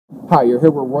Hi, you're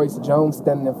here with Royce Jones,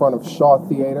 standing in front of Shaw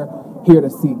Theater, here to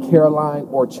see Caroline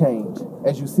or Change.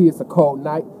 As you see, it's a cold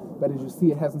night, but as you see,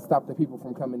 it hasn't stopped the people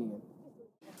from coming in.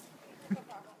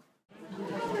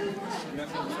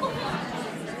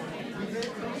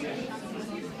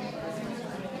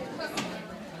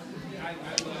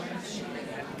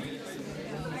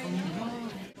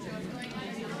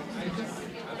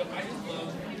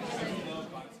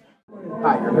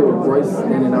 Hi, you're here with Royce,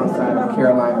 standing outside of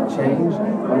Caroline or Change.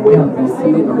 I'm waiting to be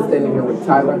seated. I'm standing here with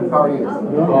Tyler. How are you?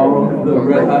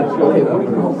 Red Hot. Okay, what do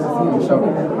you hope to see in the show?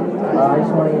 I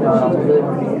just want to, I really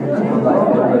want to be entertained by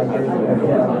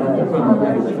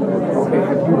Okay,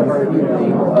 have you heard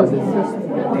anything of this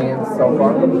dance so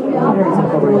far? Really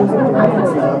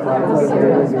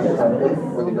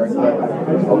great.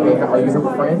 Okay, are you here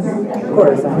with friends? Of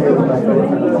course, I'm here with my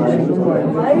friends.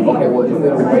 Okay, well, is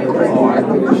there a way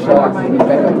after the show I can get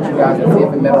back up with you guys and see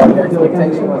if it met all your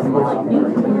expectations?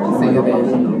 See you then.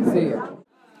 See ya.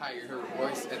 Hi, you're here with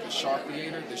Royce at the Shaw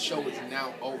Theater. The show is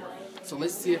now over. So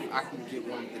let's see if I can get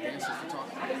one of the dancers to talk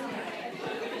to you.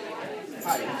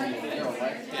 Hi, you're Daryl,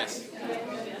 right? Yes.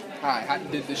 Hi,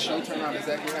 did the show turn out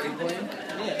exactly how you planned?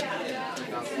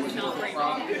 Yeah. Was it a good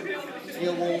problem?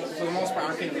 Yeah, well, for the most part,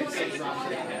 I couldn't really say drums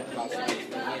today about songs,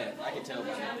 but yeah, I can tell by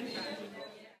that.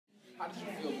 How did you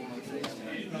feel going on stage?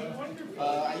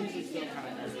 I usually feel kind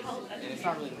of nervous, and it's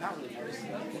not really nervous.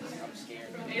 I'm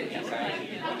scared. Anxiety.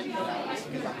 It's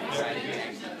because I'm excited.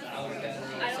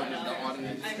 So did the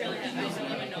audience? Yeah,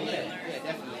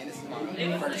 definitely. And this is my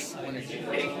first winter gig.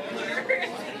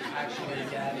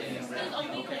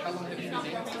 Okay, how long have you been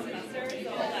dancing?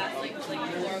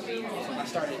 I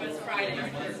started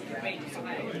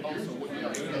Also, what year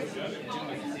are you?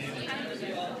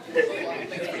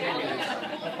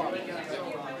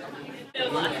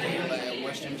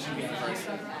 Western Michigan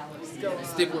University.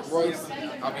 Stick with Royce.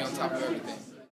 I'll be on top of everything.